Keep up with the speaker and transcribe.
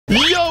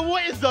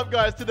what is up,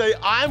 guys? Today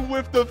I'm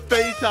with the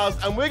FaZe house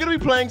and we're gonna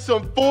be playing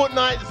some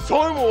Fortnite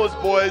Zone Wars,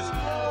 boys.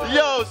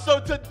 Yo, so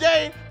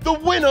today the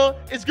winner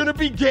is gonna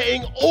be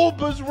getting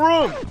Orba's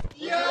room.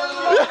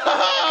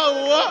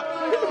 What?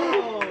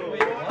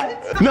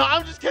 No,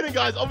 I'm just kidding,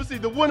 guys. Obviously,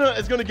 the winner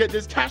is gonna get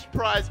this cash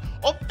prize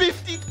of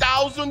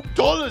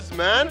 $50,000,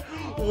 man.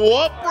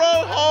 What,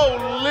 bro?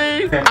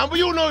 Holy! And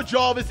we all know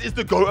Jarvis is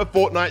the GOAT at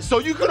Fortnite, so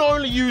you can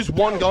only use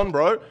one gun,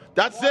 bro.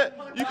 That's it.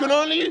 You can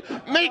only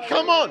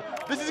come on.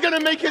 This is gonna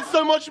make it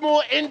so much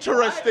more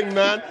interesting,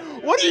 man.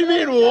 What do you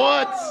mean,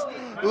 what?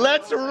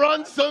 Let's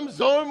run some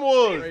Zone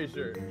Wars.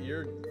 Fraser,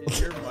 your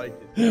mic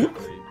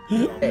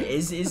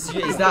is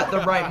Is that the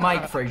right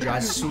mic, Fraser? I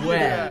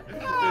swear.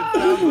 Yeah, it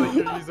sounds like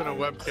you're using a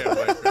webcam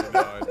mic right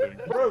now, I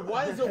think. Bro,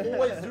 why does it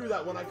always do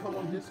that when I come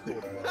on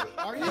Discord, bro?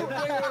 Are you?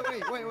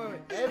 Wait.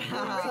 Every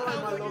time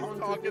I log on to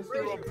Talking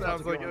through Discord, him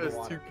sounds like it has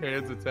 2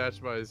 cans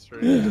attached by his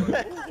string.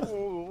 Like,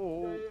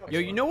 Yo,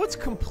 you know what's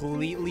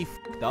completely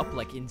f***ed up?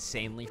 Like,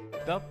 insanely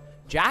f***ed up?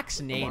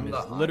 Jack's name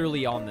is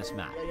literally on this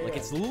map. Like,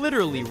 it's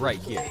literally right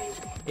here.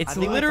 It's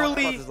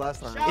literally...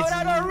 Shout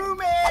out our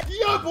roommate!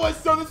 Yo, boys,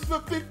 so this is for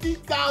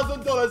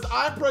 $50,000.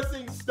 I'm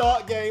pressing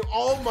start game.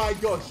 Oh my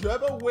gosh,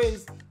 whoever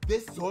wins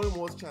this Zone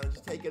Wars challenge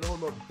is taking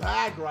home a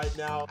bag right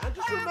now. And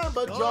just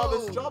remember,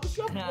 Jarvis,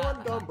 you have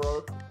one gun,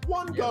 bro.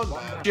 One gun,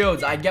 man.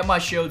 Shields, I get my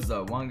shields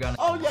though. One gun.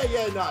 Oh, yeah.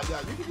 You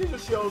can use your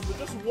shields, but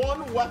just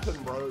one weapon,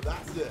 bro.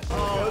 That's it.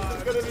 Oh, this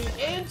is gonna be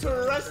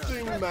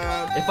interesting,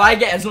 man.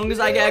 As long as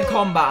I get a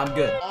combat, I'm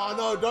good. Oh,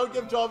 no, don't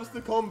give Jarvis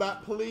the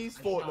combat, please,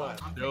 Fortnite.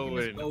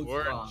 chilling.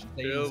 We're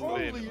chilling.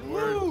 Holy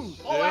We're loot!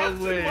 Oh, I have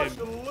too much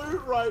chilling.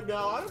 loot right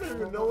now. I don't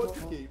even know what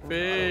to keep.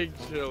 Big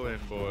chilling,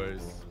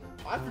 boys.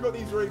 I forgot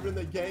these were even in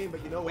the game,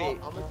 but you know what? I'm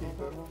gonna keep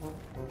them.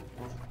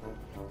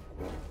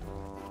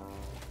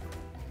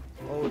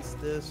 Oh, it's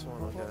this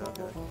one.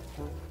 Okay.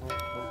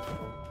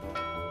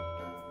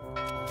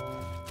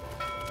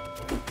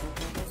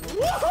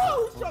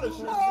 Woohoo! He's trying to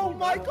shoot. Oh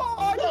my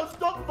god! Yo,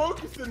 stop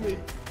focusing me.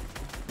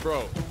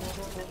 Bro.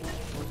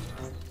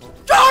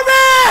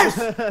 Jarvis!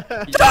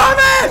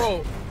 Jarvis!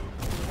 Bro.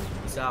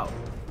 Peace out.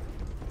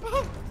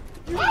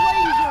 You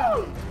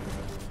laser!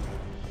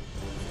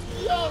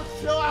 Yo,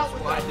 chill out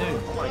with that. I do.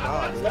 Oh my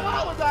god. Chill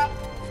out with that.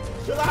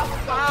 Chill out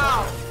with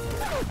that.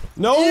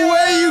 No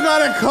way you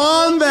got a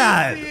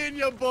combat! We'll be seeing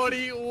you,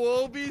 buddy.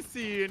 We'll be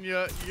seeing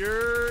you.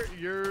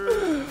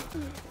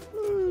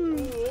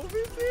 We'll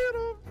be seeing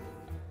him.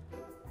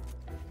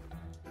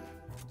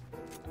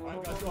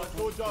 Alright, guys, I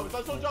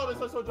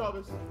saw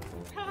Jarvis.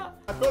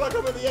 I feel like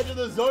I'm at the edge of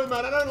the zone,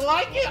 man. I don't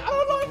like it.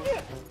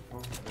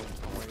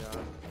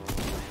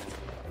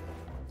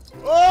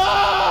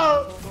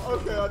 Oh!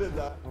 Okay, I did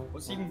that.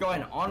 What's even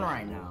going on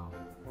right now?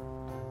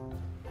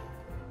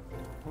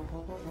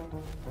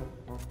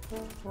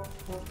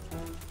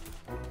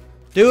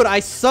 Dude, I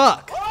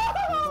suck.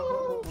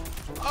 Oh,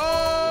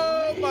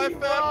 my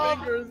fat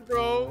fingers,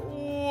 bro.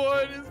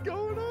 What is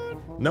going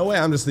on? No way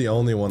I'm just the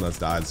only one that's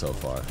died so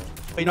far.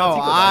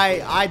 No,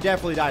 I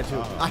definitely died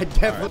too. I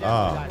definitely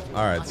died.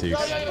 Alright, Teeqo.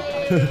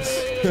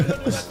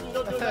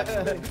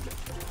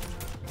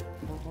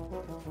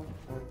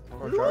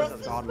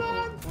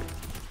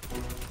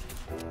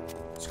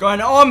 What's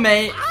going on,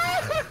 mate?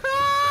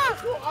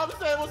 I'm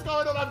saying, what's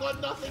going on? I've got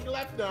nothing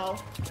left now.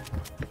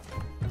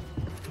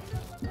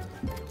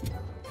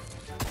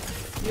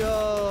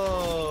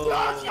 Yo.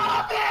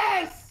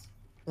 Jarvis!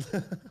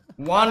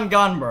 One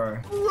gun, bro.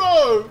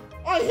 Bro,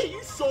 I hate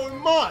you so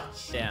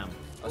much. Damn.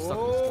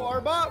 Oh,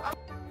 Orba.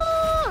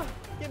 Ah,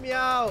 get me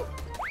out.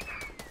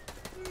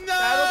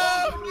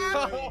 No!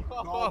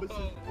 Jarvis is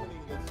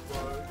winning this,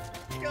 bro.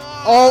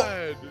 God.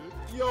 Oh.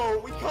 Yo,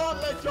 we can't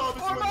let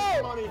Jarvis win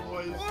this money,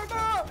 boys.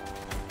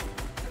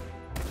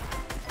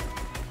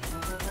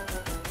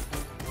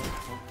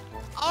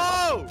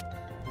 Oh!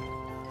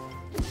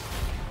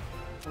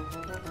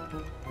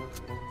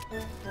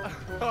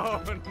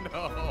 Oh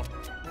no!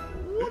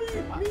 What do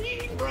you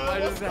mean, bro? I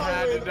just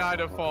had to die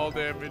to fall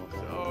damage.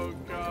 Oh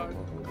god.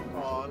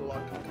 Oh,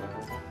 unlucky,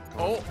 man.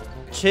 Oh!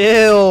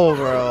 Chill,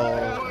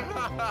 bro.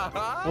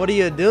 What are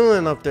you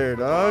doing up there,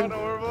 Come dog? on,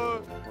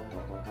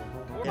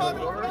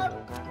 Orba.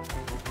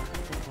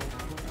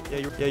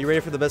 Yeah, you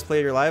ready for the best play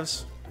of your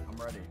lives? I'm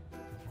ready.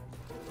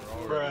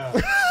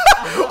 Bruh.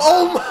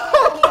 Oh my!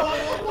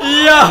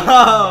 Yo!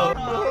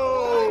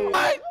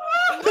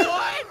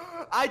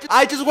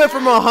 I just went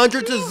from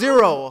 100 to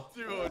 0.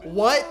 Dude.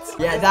 What?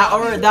 Yeah, that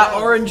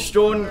orange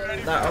storm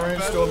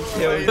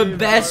kill. The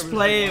best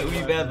play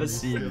we've ever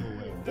seen.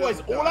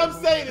 Boys, all I'm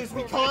saying is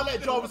we can't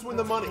let Jarvis win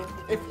the money.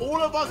 If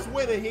all of us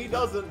win and he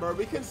doesn't, bro,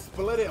 we can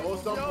split it or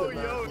something,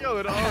 man. Yo,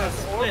 it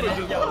honest. Orba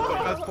just was the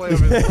best play of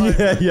his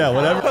life. yeah,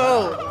 whatever.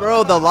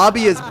 Bro, the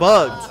lobby is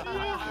bugged.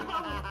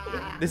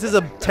 This is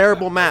a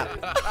terrible map.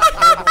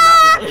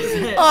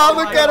 Oh,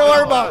 look at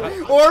Orba.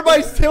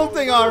 Orba's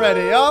tilting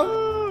already, yo.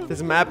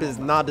 This map is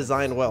not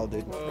designed well,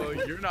 dude. Oh,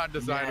 you're not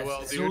designed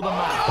well, dude.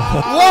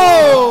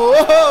 Whoa!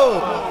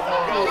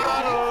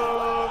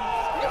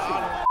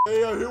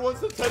 Hey, yo, who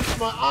wants to take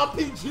my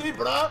RPG,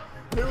 bruh?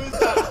 Who is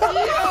that?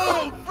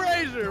 Yo,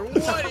 Fraser,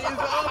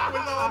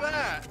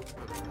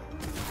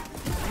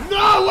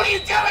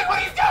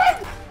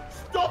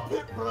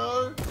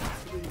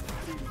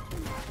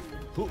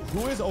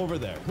 over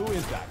there? Who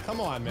is that?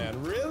 Come on,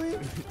 man. Really?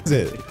 Is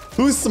it?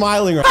 Who's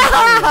smiling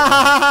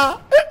right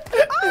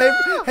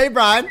Hey,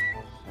 Brian.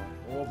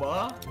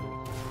 Orba.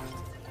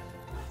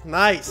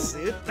 Nice,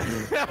 dude.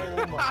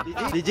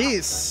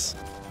 GG's.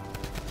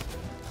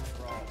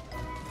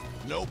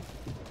 Nope.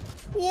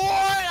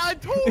 What? I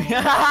told you.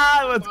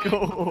 Let's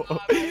go.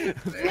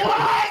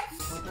 What?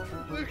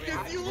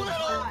 Lucas, you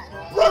little.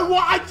 Bro,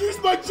 what? I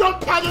used my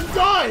jump pad and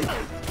died.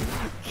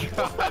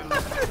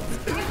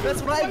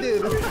 That's what I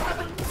did.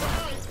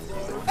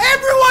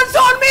 Everyone's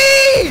on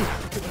me!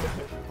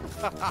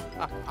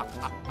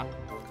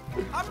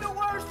 I'm the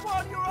worst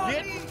one. You're on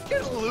me.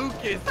 Get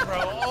Lucas,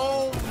 bro.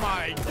 Oh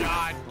my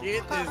God.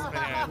 Get this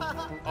man.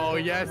 Oh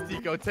yes,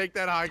 Teeqo. Take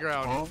that high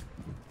ground.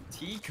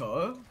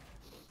 Teeqo.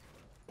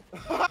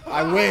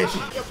 I wish.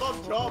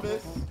 Above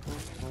Jarvis.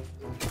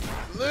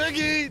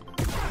 Loogie.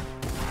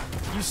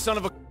 You son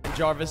of a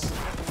Jarvis.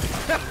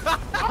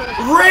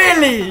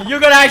 Really? You're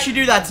gonna actually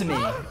do that to me?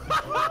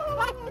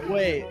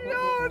 Wait.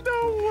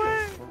 No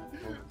way.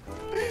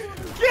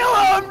 Kill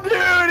him,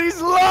 dude. He's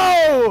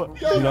low.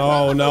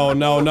 No. Oh,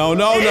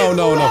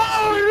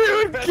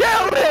 dude,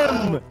 kill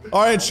him.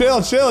 All right, chill.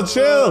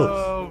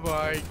 Oh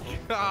my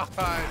God.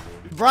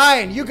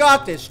 Brian, you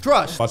got this.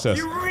 Trust. Watch this.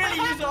 You really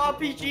just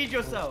RPG'd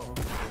yourself.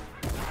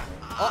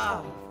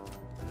 Ah.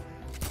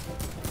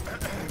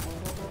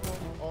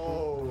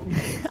 Oh.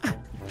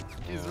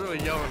 He's really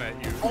yelling at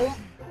you.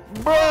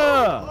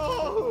 Bruh.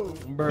 Oh.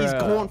 He's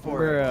going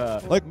for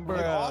it. Like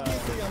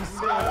obviously I'm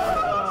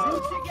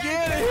scared.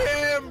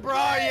 Get him,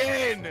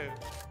 Brian.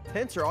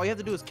 Tensor, all you have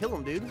to do is kill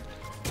him, dude.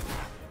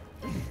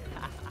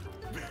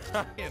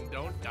 Brian,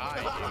 don't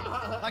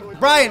die.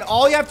 Brian,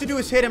 all you have to do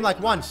is hit him like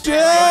once. Chill,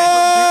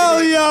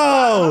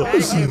 yo!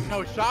 Hey, him.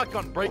 No,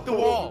 shotgun. Break the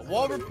wall.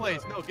 Wall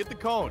replace. No, get the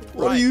cone.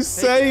 What are you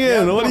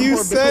saying? What are you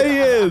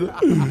saying?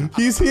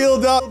 He's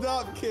healed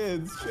up,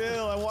 kids.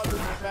 Chill. I want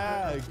this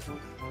bag.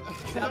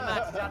 He's out of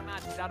match. He's out of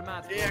match. He's out of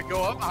match. Yeah,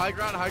 go up. High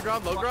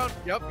ground, low ground.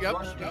 Yup. He's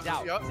out. He's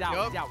out.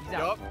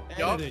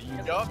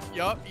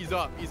 He's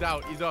out.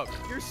 He's out.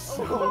 You're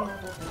so.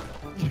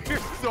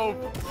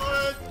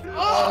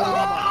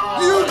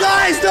 You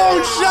guys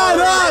don't shut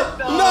up!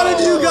 None of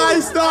you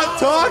guys stop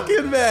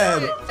talking,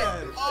 man!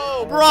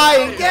 Oh,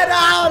 Brian, get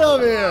out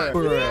of here!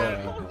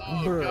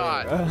 Oh,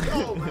 God.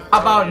 How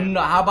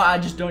about I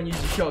just don't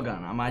use the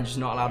shotgun? Am I just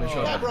not allowed a Yeah,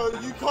 shotgun? bro,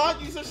 you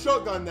can't use a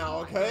shotgun now,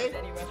 okay?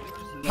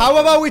 How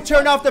about we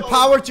turn off the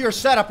power to your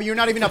setup and you're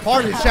not even a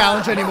part of the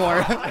challenge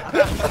anymore?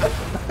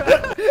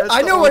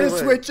 I know where the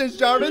switch is,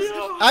 Jarvis.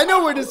 I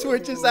know where the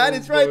switch is at.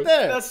 It's right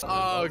there.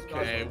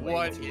 Okay,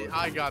 what?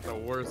 I got the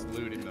worst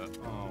loot in the.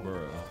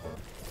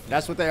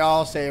 That's what they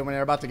all say when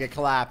they're about to get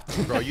clapped.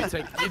 Bro, you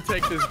take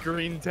this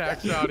green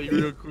tack shotty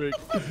real quick.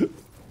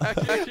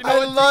 Actually, you know I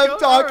what, love Teeqo?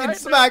 talking Alright,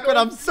 smack, but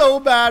I'm so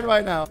bad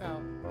right now.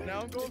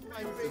 Now I'm going for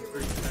my favorite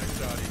green tack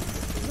shotty.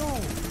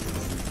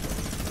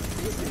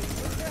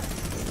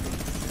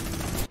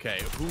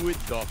 Okay, who it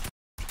the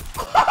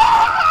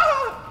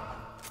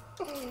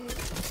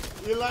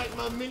You like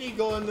my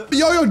minigun?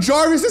 Yo,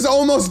 Jarvis is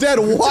almost dead.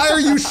 Why are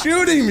you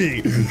shooting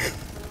me?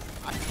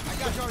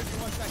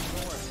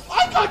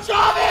 I got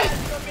Jarvis!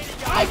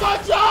 I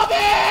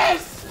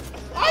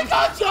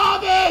got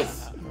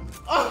Jarvis!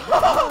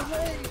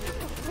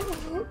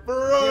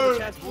 Bro,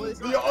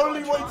 the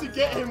only way to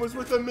get him was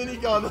with a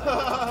minigun.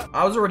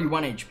 I was already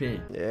 1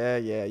 HP. Yeah,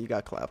 you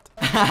got clapped.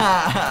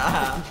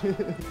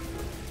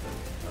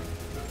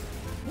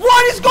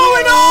 What is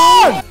going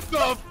on? What the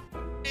f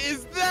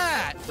is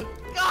that?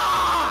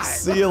 God!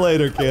 See you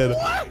later, kid.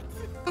 What?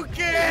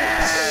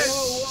 Lucas!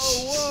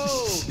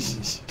 Whoa.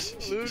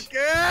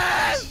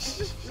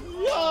 Lucas!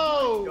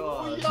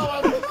 Yo,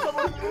 I need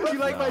someone. You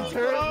like my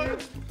turn,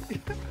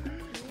 dude?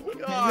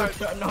 God.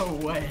 No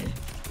way.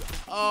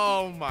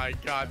 Oh my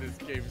God, this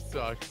game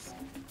sucks.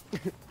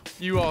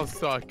 You all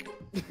suck.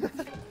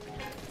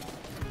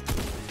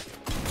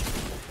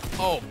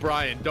 Oh,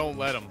 Brian, don't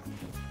let him.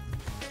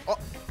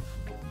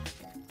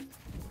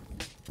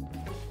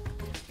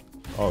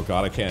 Oh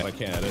God, I can't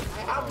edit.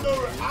 I have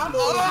no ammo.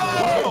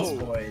 Oh!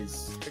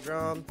 Boys. The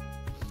ground.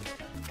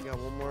 You got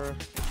one more.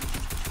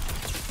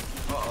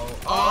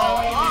 Oh!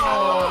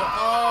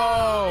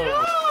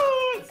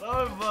 It's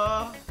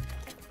over.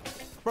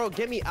 Bro,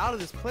 get me out of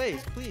this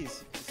place,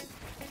 please.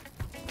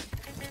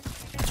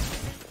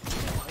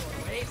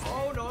 Wait,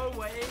 oh no,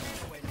 wait.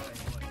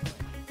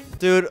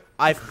 Dude,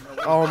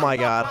 oh my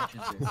God.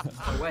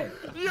 Wait.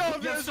 Yo,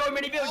 There's so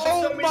many buildings.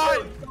 Oh There's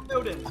so many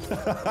buildings.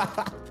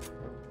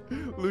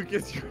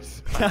 Lucas, you're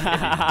so...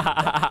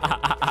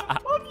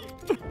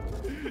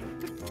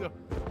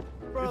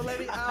 Bro, let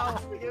me out.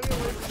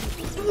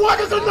 What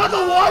is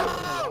another one?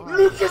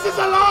 Lucas is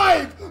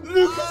alive!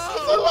 Lucas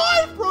is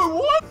alive, bro!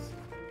 What?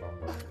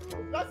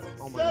 That's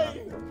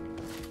insane!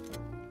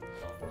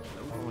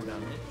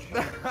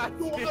 That's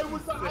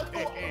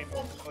insane.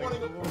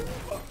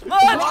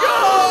 Let's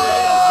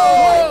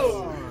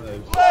go!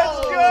 Let's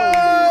go!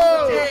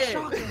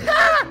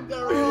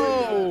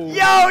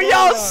 Yo,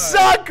 y'all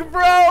suck,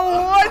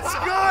 bro. What's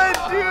good,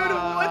 dude?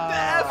 What the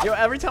F Yo,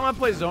 every time I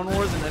play Zone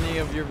Wars in any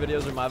of your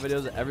videos or my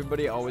videos,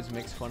 everybody always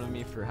makes fun of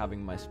me for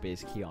having my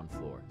space key on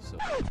floor. So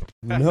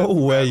No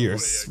way your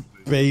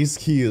space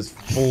key is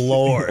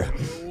floor.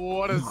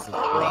 What a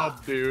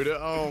scrub, dude.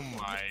 Oh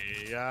my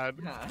god.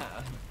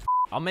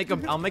 I'll make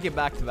it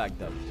back-to-back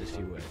dubs. Just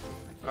you wait.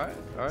 All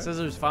right.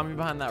 Cizzorz, find me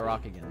behind that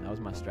rock again. That was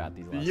my strat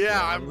these last.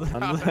 Yeah, I'm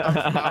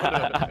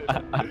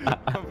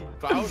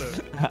about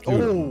it.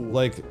 Dude,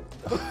 like,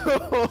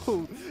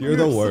 you're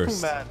the worst.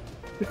 So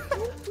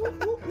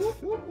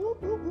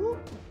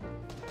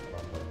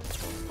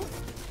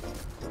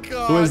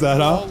God, Who is that,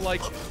 huh?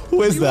 like,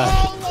 Who is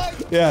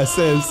that? Yeah,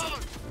 Sizz.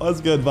 What's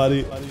good,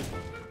 buddy?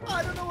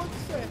 I don't know what to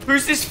say.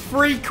 Who's this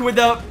freak with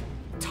a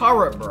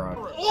turret,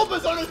 bro?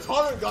 Orba's on his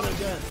turret gun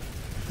again.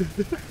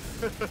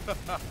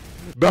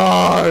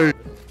 Die!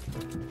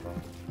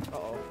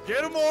 Uh-oh.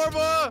 Get him,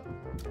 Orba!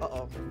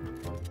 Uh-oh.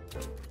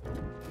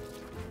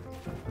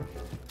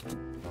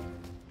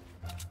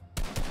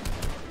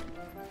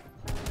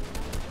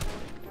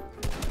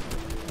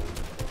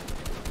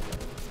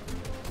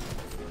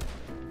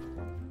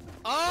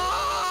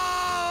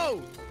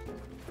 Oh!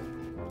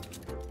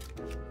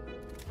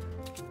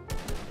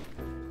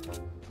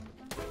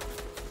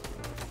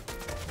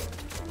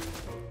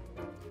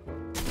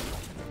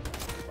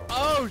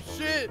 Oh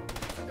shit!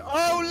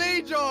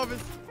 Holy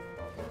Jarvis!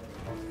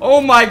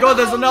 Oh my god,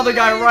 there's another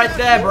guy right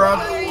there, bro.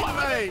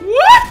 Mate.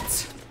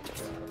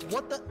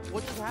 What?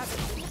 What just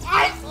happened?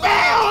 I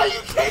fell! Are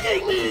you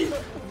kidding me?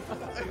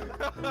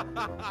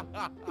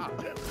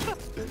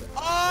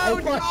 Oh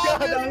my God,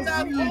 Jarvis,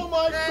 that was that's oh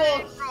my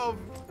insane, gosh. bro.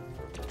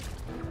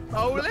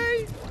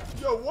 Holy!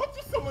 Yo, what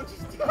did someone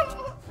just do?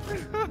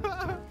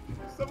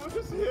 Someone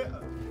just hit.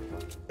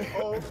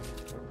 Oh.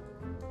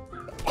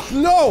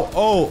 No!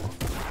 Oh!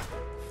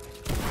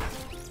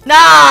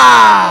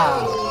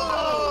 Nah!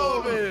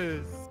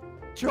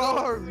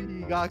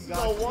 Jarvis got So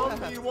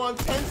 1v1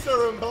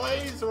 Tensor and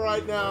Blaze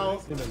right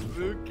now.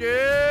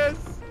 Lucas!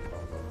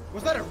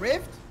 Was that a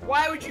rift?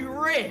 Why would you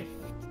riff?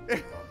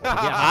 Get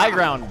high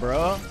ground,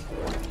 bro.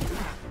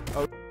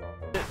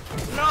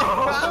 No!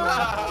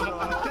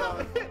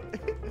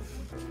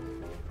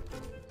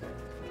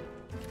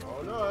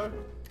 Oh no.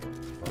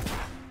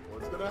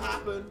 What's gonna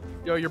happen?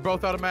 Yo, you're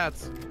both out of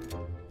mats.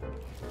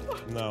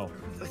 No.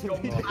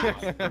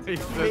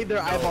 made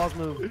their eyeballs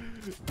move.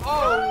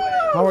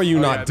 How are you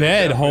Oh, not yeah, they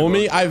dead, definitely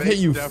homie? look. I've They hit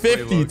you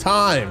definitely 50 look.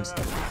 times.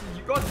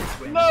 You got this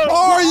win.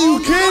 Are you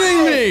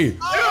kidding me?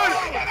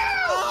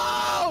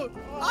 Oh!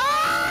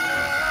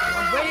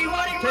 Where are you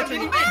running from?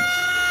 Did he win? Oh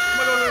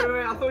my god,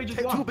 wait, I thought he just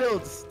Hey, won.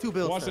 two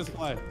builds. Watch this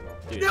play.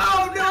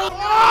 No!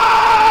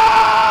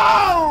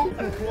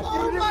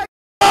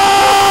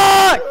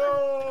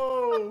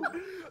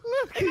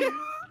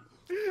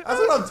 That's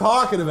what I'm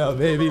talking about,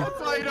 baby. That's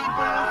why you don't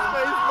put your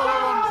space bar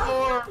on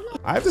floor.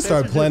 I have to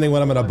start planning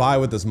what I'm gonna buy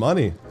with this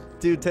money.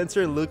 Dude,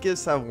 Tensor and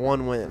Lucas have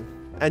 1 win.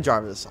 And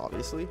Jarvis,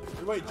 obviously.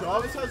 Wait,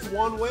 Jarvis has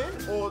 1 win?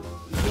 Or...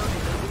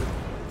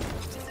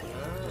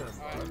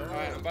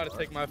 Alright, I'm about to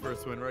take my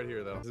first win right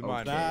here, though. This is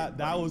mine.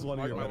 That was one of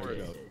Mark your my better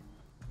words. jokes.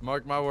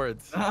 Mark my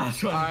words.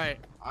 That's one. Alright.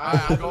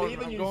 I I'm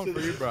believe in going you, for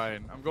you, Cizzorz.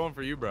 Brian. I'm going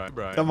for you, Brian.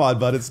 Come on,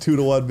 bud. It's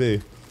 2-1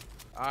 me.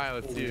 Alright,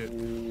 let's see it.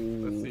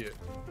 Let's see it.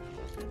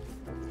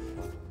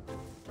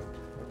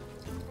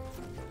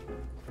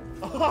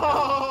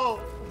 Oh!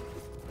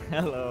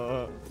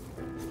 Hello.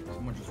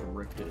 Someone just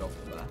ripped it off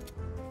the bat.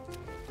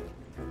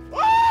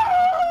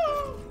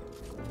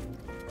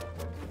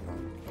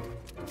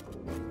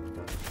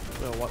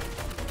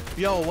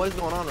 Yo, what is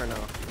going on right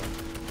now?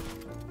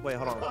 Wait,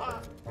 hold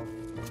on.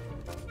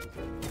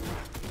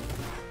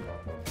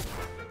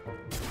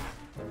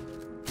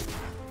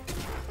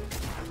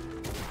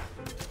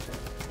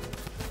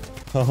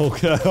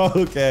 Okay,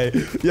 okay.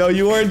 Yo,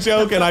 you weren't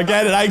joking. I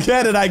get it. I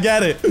get it. I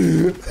get it.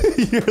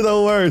 You're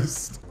the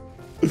worst.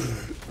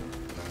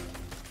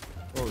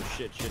 Oh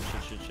shit.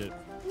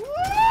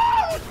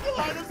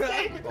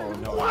 Oh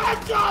no.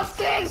 What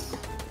justice?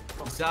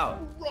 Peace out.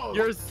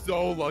 You're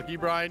so lucky,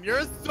 Brian.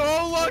 You're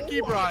so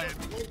lucky, Brian.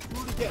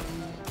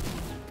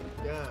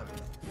 Yeah.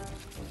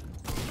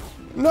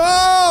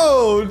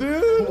 No,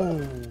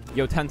 dude.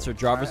 Yo, Tensor,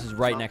 Jarvis is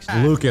right next to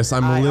me. Lucas,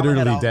 I'm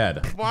literally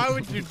dead. Why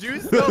would you do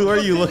so? Who are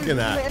you looking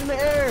at? In the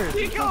air.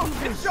 Teeqo,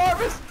 it's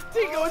Jarvis.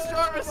 Teeqo, it's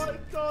Jarvis. Oh my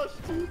gosh,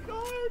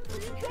 Teeqo.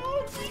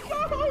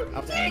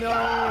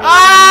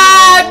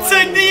 Ah,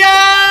 took the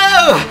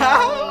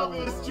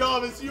L!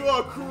 Jarvis, you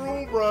are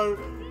cruel, bro.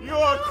 You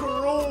are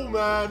cruel,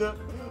 man.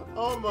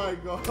 Oh my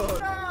god.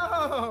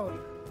 No!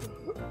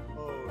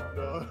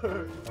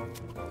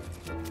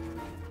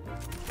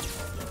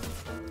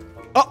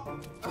 Oh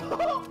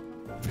no.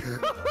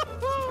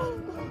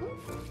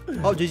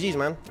 Oh, GG's,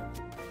 man.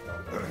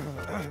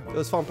 It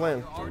was fun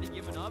playing. Already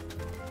given up?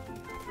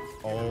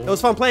 It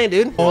was fun playing,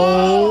 dude.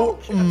 Oh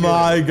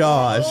my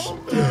gosh.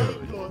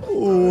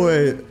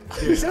 Wait.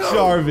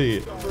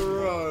 Jarvie.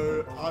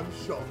 Bro, I'm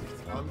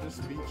shocked. I'm just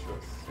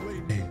speechless.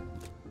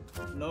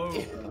 No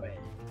way.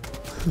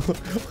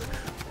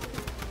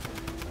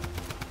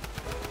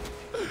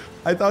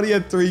 I thought he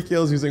had 3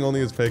 kills using only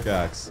his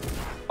pickaxe.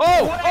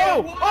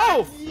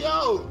 Oh!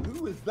 Yo,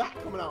 who is that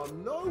coming out of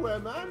nowhere,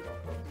 man?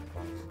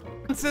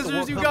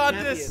 Cizzorz, you got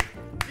this.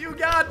 You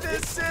got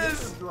this,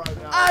 Sizz.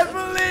 Right now. I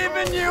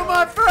believe in you,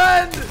 my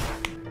friend.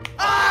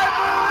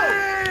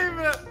 I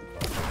believe.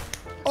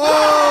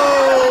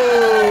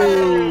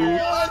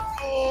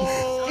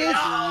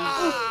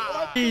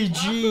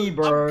 GG,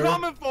 bro. I'm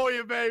coming for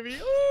you, baby.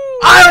 Ooh.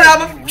 I don't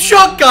have a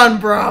shotgun,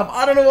 bro.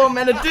 I don't know what I'm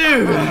meant to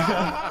do.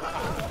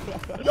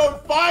 Yo,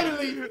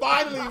 finally,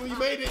 we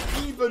made it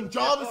even.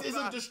 Jarvis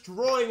isn't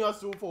destroying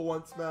us all for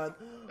once, man.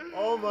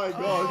 Oh my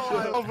gosh.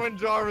 I love when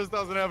Jarvis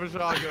doesn't have a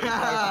shotgun. It's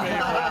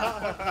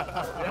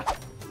my favorite.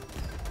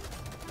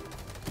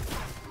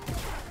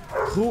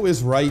 Who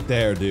is right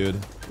there, dude?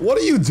 What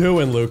are you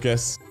doing,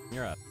 Lucas?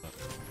 You're up.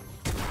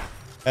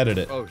 Edit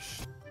it. Oh,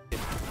 shit.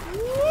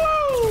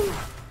 Woo!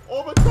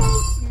 Orba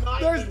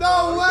sniping. There's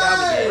no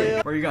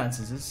way! Where are you going,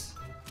 Cizzorz?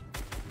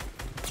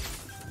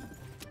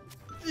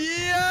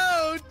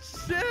 Yo,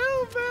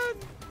 chill, man.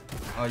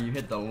 Oh, you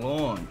hit the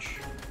launch.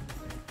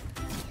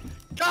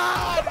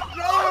 God,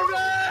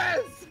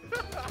 Jarvis!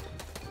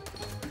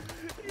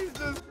 He's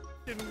just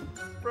f***ing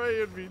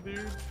spraying me,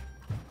 dude.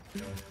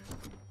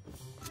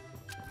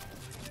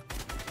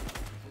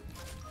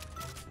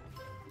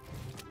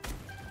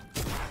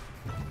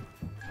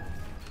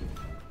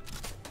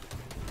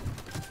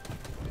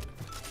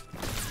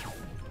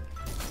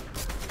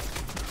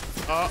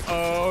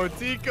 Uh-oh,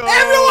 Teeqo!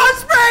 Everyone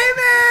spray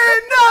me!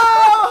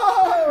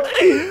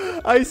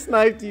 No! I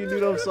sniped you,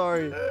 dude. I'm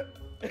sorry.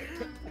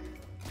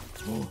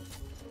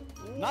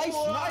 Nice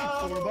snipe,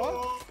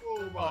 Orba.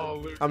 Oh,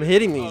 Lucas. I'm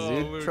hitting these, Oh,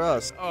 dude. Lucas.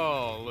 Trust.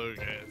 Oh,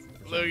 Lucas.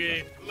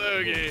 Loogie.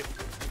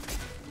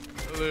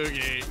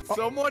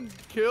 Someone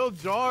killed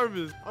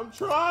Jarvis. I'm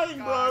trying,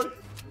 bro.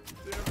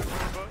 Damn it,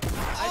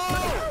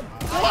 Orba.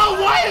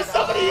 Oh, why is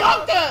somebody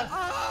up there?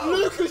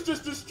 Lucas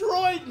just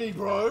destroyed me,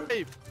 bro.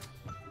 Hey,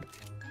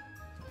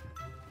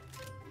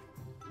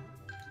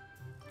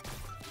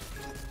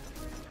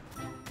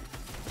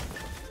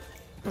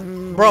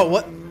 Bro,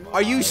 what?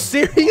 Are you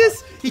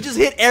serious? He just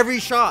hit every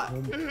shot.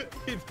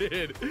 he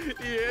did. He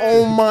hit.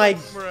 Oh my.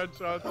 Red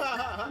shots.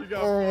 You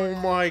got, Oh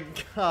my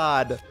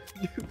god.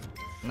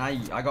 Now I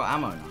got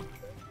ammo now.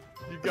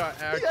 you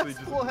got actually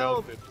just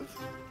melted.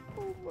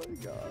 Oh my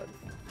god.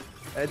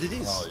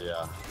 Entities? Oh,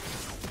 yeah.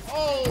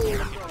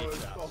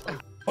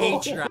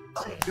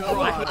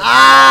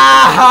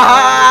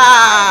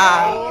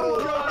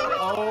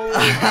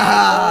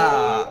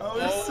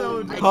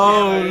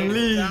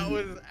 Holy. That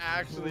was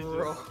actually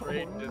just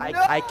straight.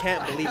 I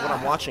can't believe what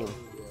I'm watching.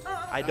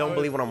 I don't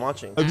believe what I'm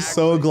watching. I'm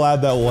so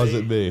glad that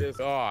wasn't me.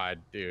 God,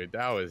 dude,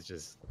 that was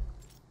just.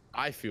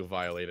 I feel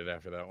violated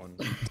after that one.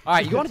 All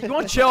right, you want to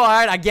chill? All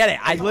right, I get it.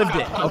 I lived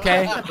it.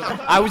 Okay,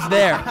 I was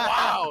there.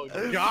 Wow,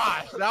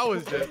 gosh, that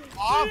was just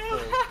awful.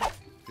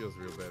 Feels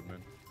real bad,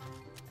 man.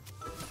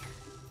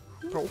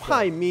 Bro,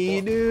 why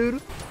me,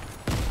 dude?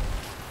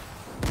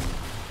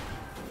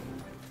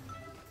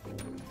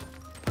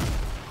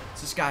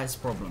 It's this guy's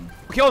problem.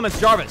 Kill him. It's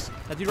Jarvis.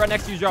 That dude right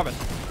next to you is Jarvis.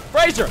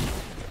 Fraser.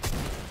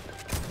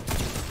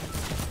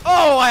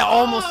 Oh, I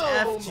almost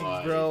effed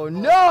you, bro.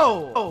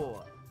 No.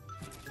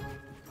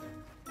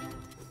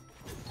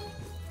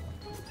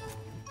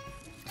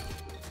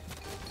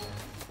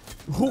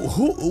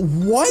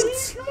 What?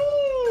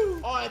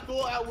 Oh, I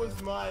thought that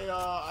was my,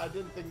 I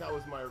didn't think that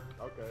was my,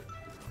 okay.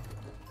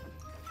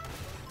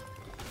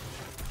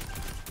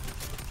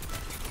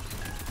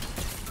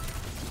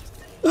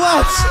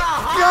 Let's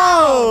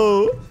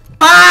go!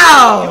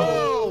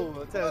 Ow!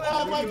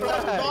 Oh my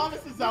god,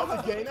 Jarvis is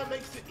out again. That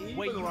makes it even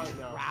Wait, you right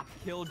now. trap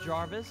killed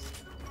Jarvis?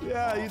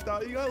 Yeah, you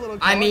thought you got a little.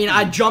 I mean,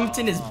 I jumped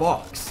in his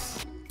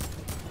box.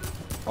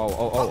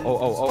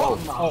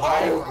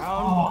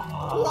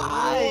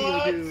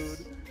 Why, dude?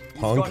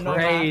 He's Punk. got no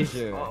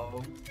Fraser. match.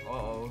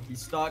 Uh-oh.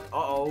 He's stuck.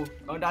 Uh-oh.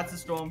 Oh, that's a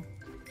storm.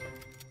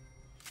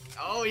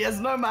 Oh, he has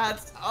no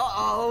mats.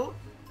 Uh-oh.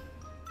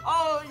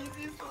 Oh,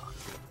 he's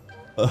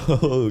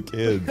Oh,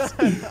 kids.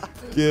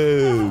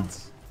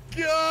 Kids.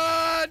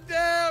 God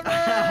damn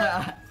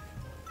it!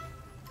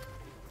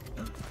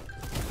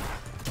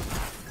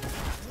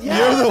 You're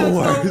the There's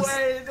worst. no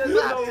way. There's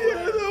no way.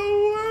 You're the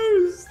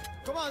worst.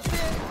 Come on, Sid.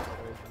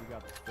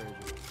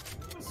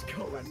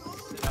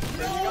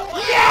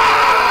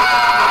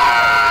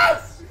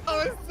 That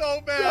was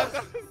so bad.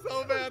 That was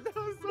so bad. That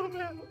was so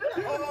bad.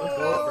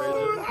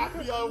 Oh,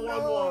 happy I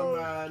won one,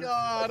 man.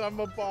 God, I'm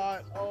a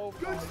bot. Oh,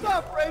 Good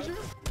stuff, Fraser.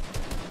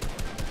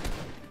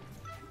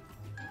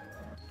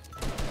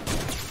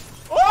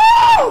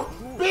 Oh!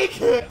 Big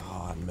hit!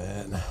 Oh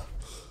man.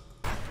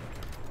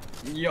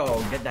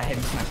 Yo, get that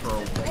heavy sniper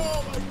away.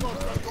 Oh my god,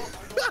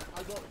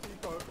 I got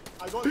Teeqo.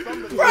 I got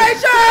somebody.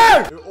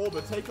 Fraser!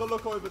 Orba, take a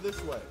look over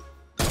this way.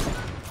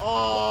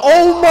 Oh,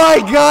 Oh my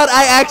god,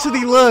 I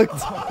actually looked.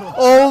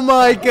 Oh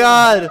my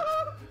god.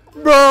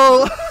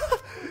 Bro.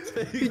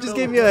 He just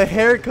gave me a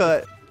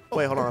haircut.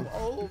 Wait, hold on.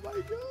 Oh my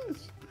gosh.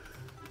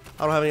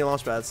 I don't have any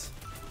launch pads.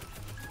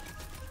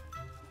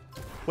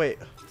 Wait.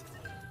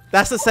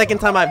 That's the second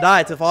time I've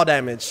died to fall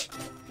damage.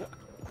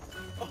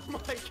 my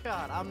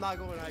god. I'm not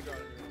going high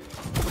guard.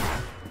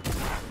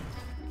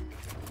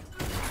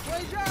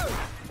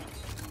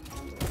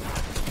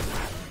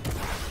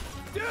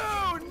 Dude,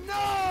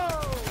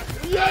 no!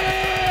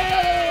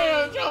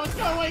 Yeah! Jarvis,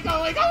 go away, go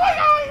away, go away,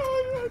 go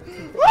away,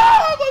 go away!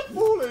 Ah, I'm like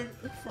falling!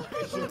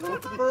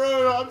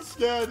 Bro, I'm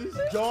scared. He's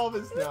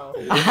Jarvis now.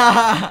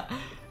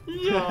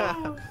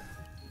 Yeah.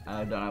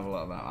 I don't have a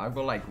lot of ammo. I've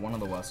got like one of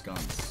the worst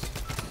guns.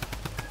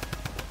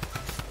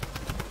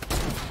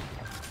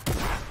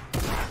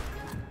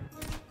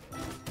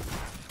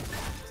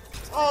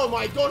 Oh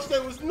my gosh,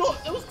 there was not.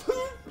 It was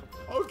two.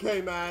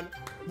 Okay, man.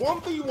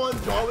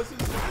 1v1 Jarvis and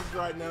Cizzorz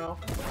right now.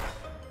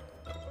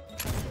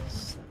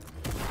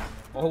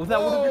 Oh, that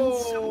would have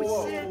been so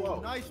Whoa, sick. whoa,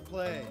 whoa. Nice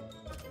play.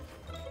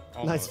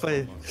 Nice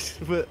play.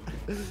 But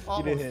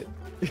you didn't hit.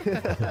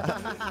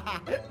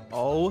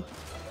 Oh.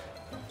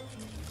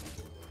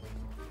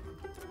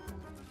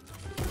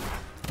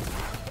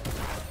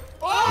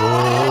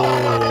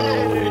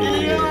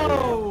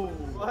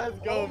 Let's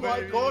go, Oh my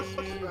baby. gosh.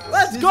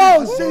 Let's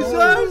go,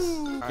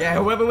 Cizzorz. Yeah,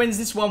 whoever wins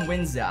this one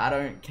wins it. I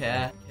don't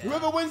care.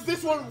 Whoever wins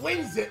this one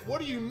wins it.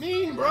 What do you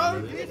mean, bro?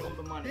 All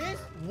the money.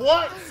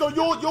 What? So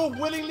you're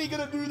willingly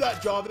gonna do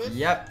that, Jarvis?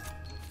 Yep.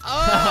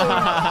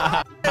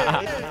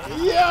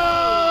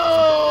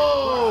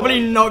 Yo!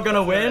 Probably not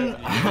gonna win.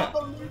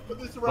 For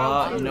this But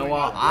round you two. know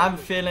what? I'm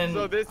feeling.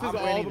 So this is I'm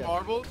all ready the to-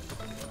 marbles?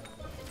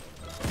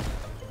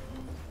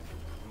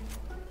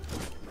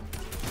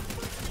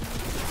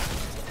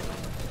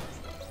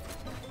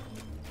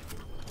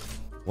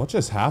 What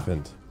just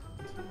happened?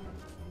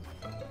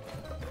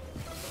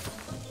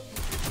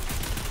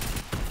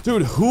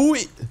 Dude, who?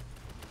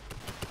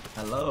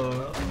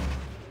 Hello.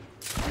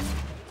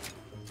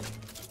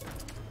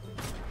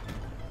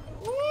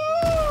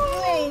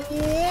 Bro,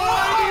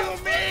 what do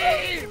you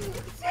mean?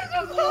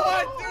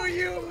 What do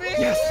you mean?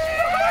 Yes.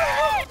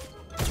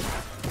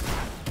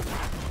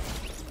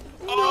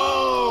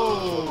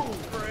 Oh!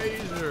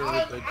 Fraser I'm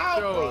with the out,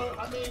 bro. joke.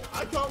 I mean,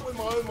 I can't win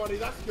my own money.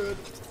 That's good.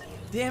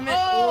 Damn it,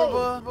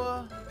 Oh!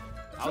 Orba.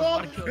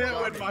 Jarvis,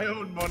 Can't win my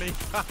own money.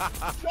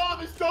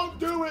 Jarvis, don't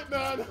do it,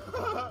 man.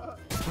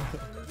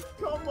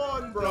 Come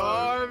on, bro.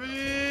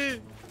 Jarvis!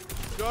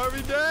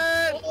 Jarvis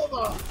dead!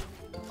 Orba.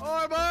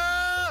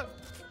 Orba!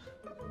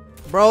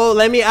 Bro,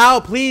 let me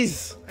out,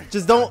 please.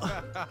 Just don't.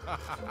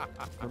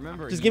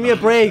 Remember, Just give me a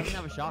break. He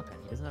doesn't have a shotgun.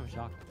 He doesn't have a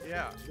shotgun.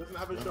 Yeah. Doesn't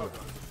have a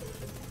shotgun.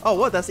 Oh,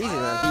 what? That's easy then.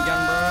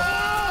 Gun,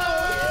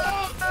 bro.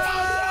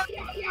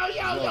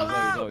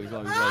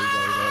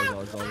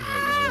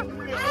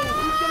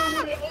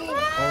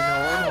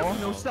 Oh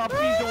no, stop.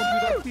 Please don't do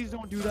that. Please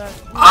don't do that.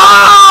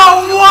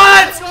 Oh,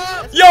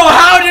 what? Yo,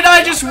 how did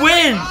I just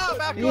win?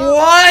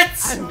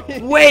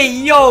 What?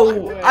 Wait,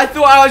 yo. I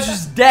thought I was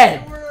just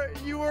dead.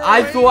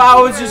 I thought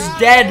I was just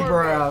dead,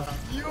 bro.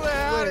 You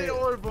had it,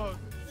 Orba.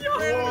 You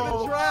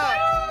Whoa.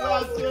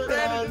 That's it, in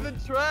man. the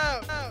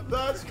trap.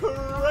 That's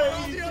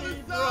crazy,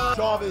 bro.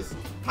 Jarvis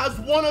has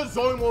won a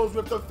zone wars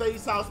with the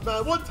FaZe house,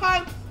 man. One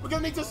time, we're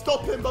gonna need to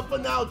stop him, but for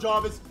now,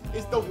 Jarvis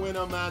is the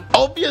winner, man.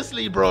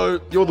 Obviously, bro,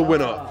 you're the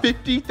winner.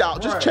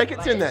 50,000. Just check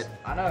it's in there.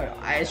 I know.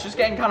 It's just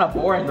getting kind of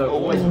boring though,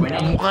 always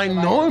winning. I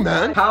know,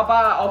 man. How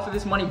about I offer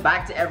this money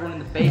back to everyone in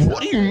the face?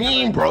 What do you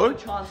mean, bro?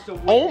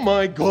 Oh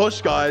my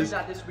gosh, guys.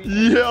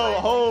 Yo,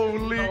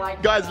 holy.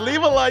 Guys,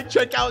 leave a like,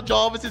 check out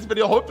Jarvis's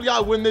video. Hopefully, I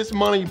win this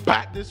money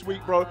back this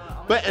week, bro.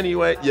 But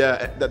anyway,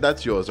 yeah,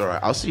 that's yours. All right,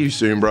 I'll see you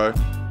soon, bro.